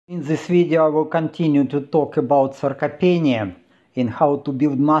In this video I will continue to talk about sarcopenia and how to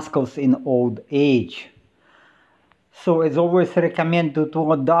build muscles in old age. So as always, I recommend to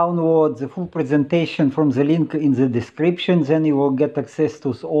download the full presentation from the link in the description, then you will get access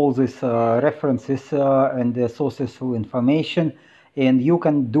to all these references and the sources of information, and you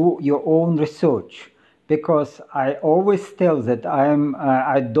can do your own research. Because I always tell that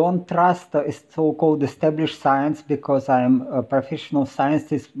I don't trust so-called established science, because I'm a professional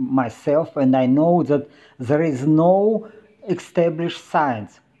scientist myself, and I know that there is no established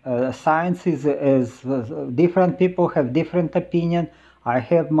science. Science is different people have different opinion. I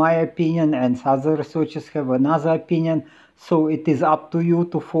have my opinion, and other researchers have another opinion. So it is up to you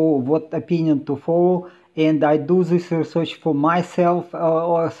to follow what opinion to follow. And I do this research for myself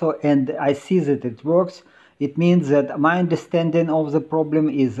also, and I see that it works. It means that my understanding of the problem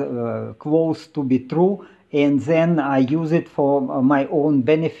is close to be true, and then I use it for my own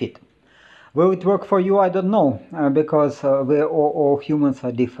benefit. Will it work for you? I don't know, because we all humans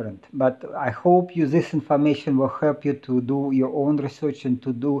are different. But I hope this information will help you to do your own research and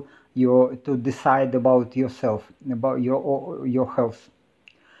to decide about yourself, about your health.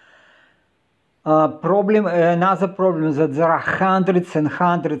 Another problem is that there are hundreds and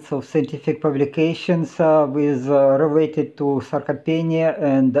hundreds of scientific publications related to sarcopenia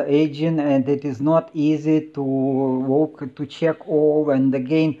and aging, and it is not easy to check all. And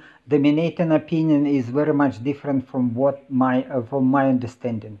again, dominating opinion is very much different from my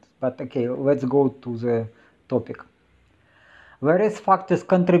understanding. But okay, let's go to the topic. Various factors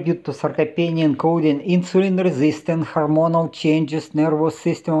contribute to sarcopenia, including insulin resistance, hormonal changes, nervous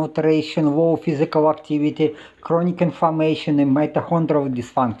system alteration, low physical activity, chronic inflammation, and mitochondrial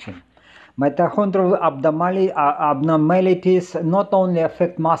dysfunction. Mitochondrial abnormalities not only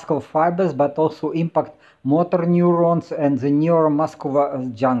affect muscle fibers but also impact motor neurons and the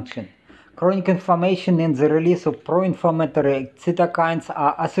neuromuscular junction. Chronic inflammation and the release of pro-inflammatory cytokines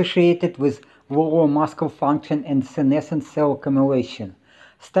are associated with lower muscle function and senescent cell accumulation.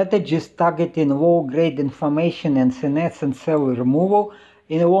 Strategies targeting low-grade inflammation and senescent cell removal,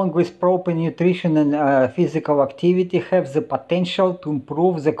 along with proper nutrition and physical activity, have the potential to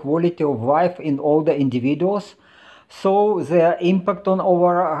improve the quality of life in older individuals, so their impact on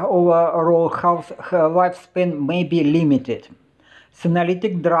overall health lifespan may be limited.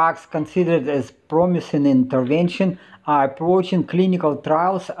 Senolytic drugs considered as promising intervention are approaching clinical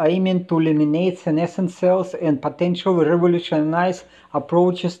trials aiming to eliminate senescent cells and potentially revolutionize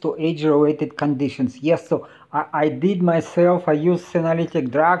approaches to age-related conditions. Yes, so I did myself. I use senolytic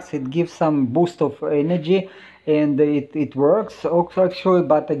drugs. It gives some boost of energy, and it works actually.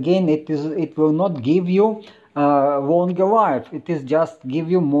 But again, it will not give you longer life. It is just give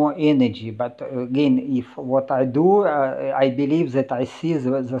you more energy. But again, if what I do, I believe that I see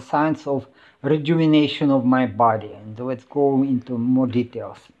the signs of rejuvenation of my body. And let's go into more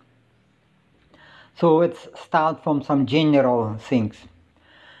details. So let's start from some general things.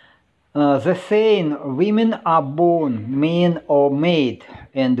 The saying, women are born, men are made,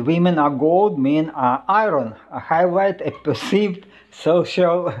 and women are gold, men are iron, highlight a perceived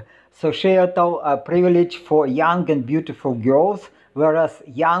societal privilege for young and beautiful girls, whereas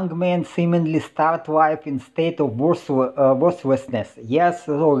young men seemingly start life in state of worthlessness. Yes,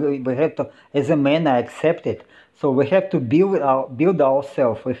 so we have to, as a man, I accept it. So we have to build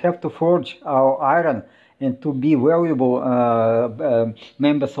ourselves. We have to forge our iron and to be valuable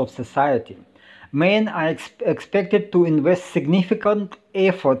members of society. Men are expected to invest significant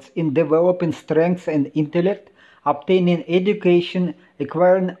efforts in developing strength and intellect, obtaining education,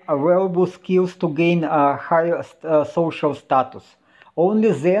 acquiring valuable skills to gain a higher social status.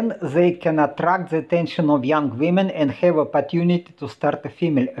 Only then they can attract the attention of young women and have opportunity to start a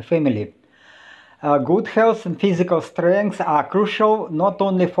family. Good health and physical strength are crucial not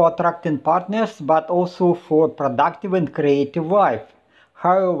only for attracting partners but also for productive and creative life.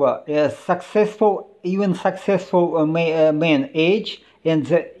 However, as even successful men age, and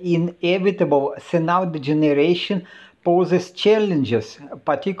the inevitable senile degeneration poses challenges,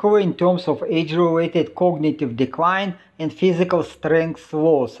 particularly in terms of age-related cognitive decline and physical strength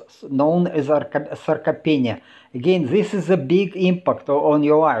loss, known as sarcopenia. Again, this is a big impact on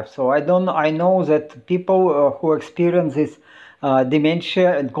your life. So I know that people who experience this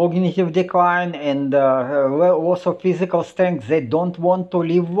dementia and cognitive decline and loss of physical strength, they don't want to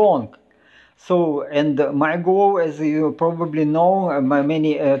live long. So, and my goal, as you probably know,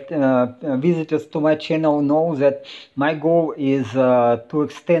 many visitors to my channel know that my goal is to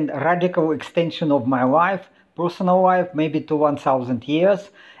extend radical extension of my life, personal life, maybe to 1000 years,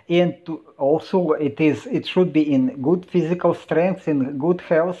 and also it should be in good physical strength, in good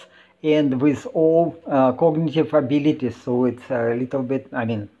health, and with all cognitive abilities. So it's a little bit, I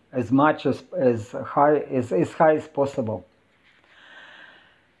mean, as much as high as possible.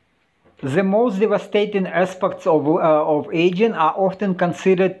 The most devastating aspects of aging are often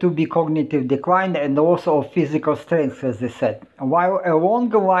considered to be cognitive decline and also of physical strength, as I said. While a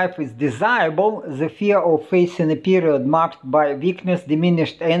longer life is desirable, the fear of facing a period marked by weakness,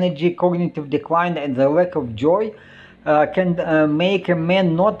 diminished energy, cognitive decline, and the lack of joy can make a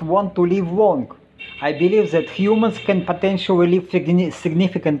man not want to live long. I believe that humans can potentially live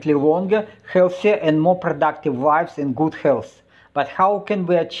significantly longer, healthier, and more productive lives in good health. But how can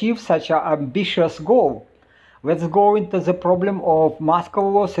we achieve such an ambitious goal? Let's go into the problem of muscle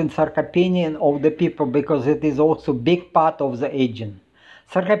loss and sarcopenia in older people, because it is also a big part of the aging.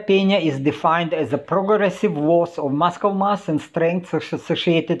 Sarcopenia is defined as a progressive loss of muscle mass and strength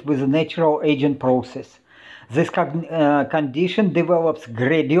associated with the natural aging process. This condition develops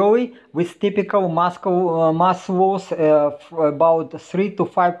gradually, with typical muscle mass loss of about 3 to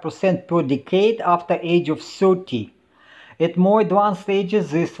 5% per decade after age of 30. At more advanced stages,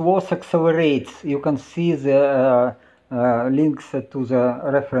 this loss accelerates. You can see the links to the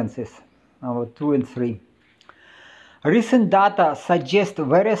references, 2 and 3. Recent data suggest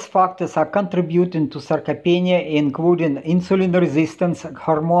various factors are contributing to sarcopenia, including insulin resistance,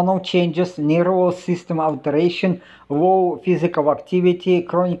 hormonal changes, neural system alteration, low physical activity,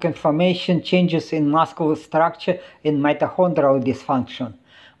 chronic inflammation, changes in muscular structure, and mitochondrial dysfunction.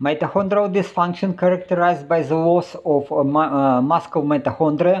 Mitochondrial dysfunction characterized by the loss of muscle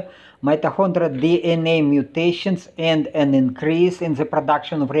mitochondria, mitochondrial DNA mutations, and an increase in the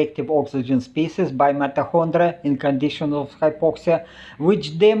production of reactive oxygen species by mitochondria in conditions of hypoxia,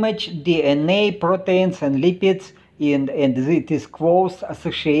 which damage DNA, proteins, and lipids, and it is closely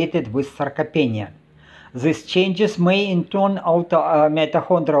associated with sarcopenia. These changes may in turn alter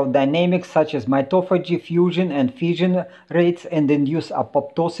mitochondrial dynamics such as mitophagy, fusion, and fission rates, and induce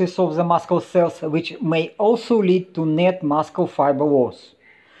apoptosis of the muscle cells, which may also lead to net muscle fiber loss.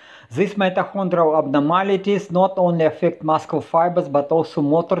 These mitochondrial abnormalities not only affect muscle fibers but also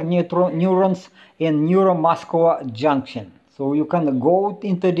motor neurons and neuromuscular junction. So you can go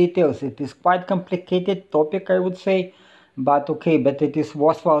into details. It is quite complicated topic, I would say. But okay, but it is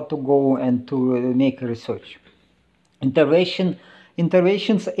worthwhile to go and to make research.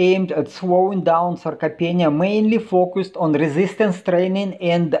 Interventions aimed at slowing down sarcopenia mainly focused on resistance training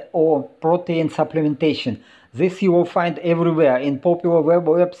and or protein supplementation. This you will find everywhere. In popular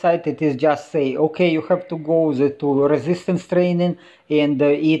website, it is just say, okay, you have to go to resistance training and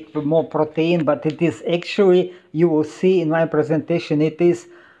eat more protein, but it is actually, you will see in my presentation, it is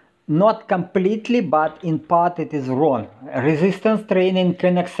not completely, but in part it is wrong. Resistance training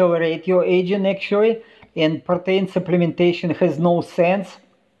can accelerate your aging actually, and protein supplementation has no sense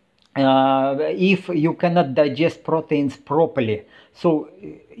if you cannot digest proteins properly. So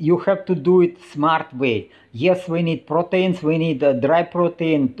you have to do it smart way. Yes, we need proteins, we need dry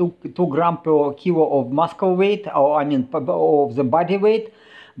protein, 2 grams per kilo of muscle weight, or I mean of the body weight.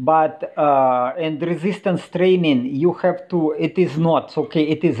 But and resistance training, you have to, it is not okay.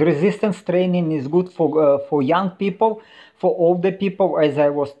 It is resistance training is good for young people. For older people, as I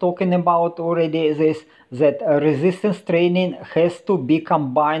was talking about already, that resistance training has to be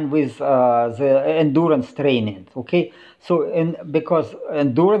combined with the endurance training. Okay, so because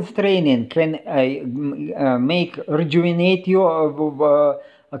endurance training can rejuvenate your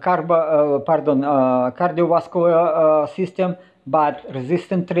cardiovascular system. But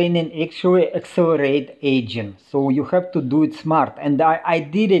resistance training actually accelerate aging, so you have to do it smart. And I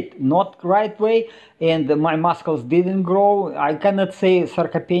did it not right way, and my muscles didn't grow. I cannot say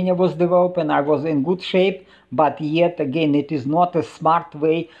sarcopenia was developed and I was in good shape, but yet again it is not a smart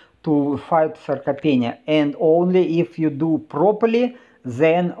way to fight sarcopenia. And only if you do properly,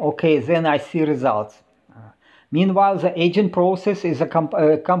 then okay, then I see results. Meanwhile, the aging process is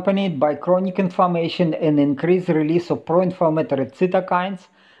accompanied by chronic inflammation and increased release of pro-inflammatory cytokines,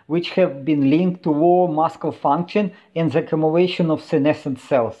 which have been linked to lower muscle function and the accumulation of senescent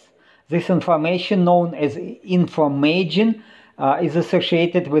cells. This inflammation, known as inflammaging, is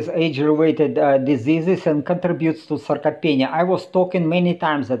associated with age-related diseases and contributes to sarcopenia. I was talking many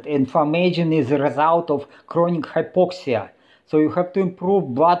times that inflammation is a result of chronic hypoxia. So you have to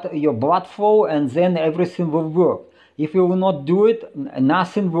improve your blood flow, and then everything will work. If you will not do it,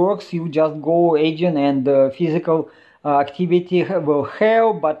 nothing works. You just go aging, and physical activity will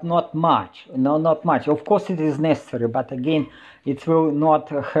help, but not much. No, not much. Of course, it is necessary, but again, it will not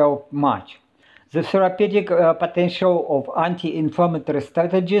help much. The therapeutic potential of anti-inflammatory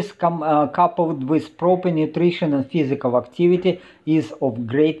strategies coupled with proper nutrition and physical activity is of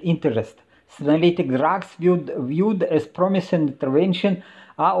great interest. Senolytic drugs viewed as promising intervention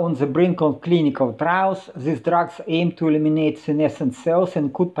are on the brink of clinical trials. These drugs aim to eliminate senescent cells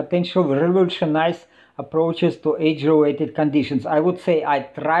and could potentially revolutionize approaches to age-related conditions. I would say I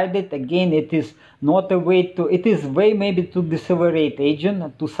tried it. Again, it is not a way to, it is way maybe to decelerate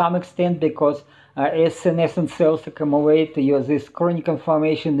aging to some extent, because as senescent cells accumulate, this chronic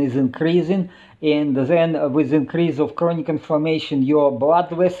inflammation is increasing, and then with increase of chronic inflammation, your blood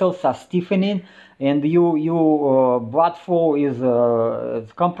vessels are stiffening, and your blood flow is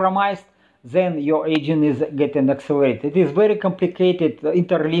compromised. Then your aging is getting accelerated. It is very complicated,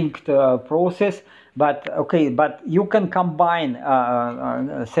 interlinked process. But okay, but you can combine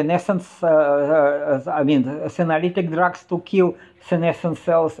senolytic drugs to kill senescent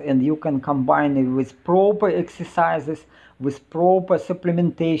cells, and you can combine it with proper exercises, with proper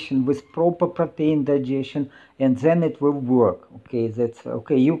supplementation, with proper protein digestion, and then it will work. Okay, that's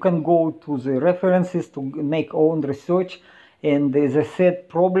okay. You can go to the references to make own research, and as I said,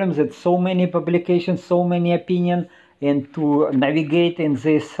 problems that so many publications, so many opinions. And to navigate in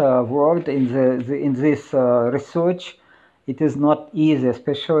this world, in this research, it is not easy.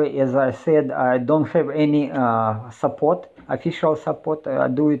 Especially, as I said, I don't have any support, official support. I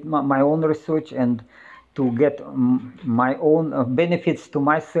do it my own research and to get my own benefits to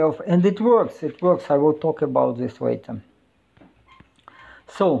myself, and it works. It works. I will talk about this later.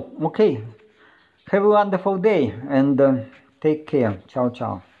 So, okay, have a wonderful day and take care. Ciao,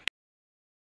 ciao.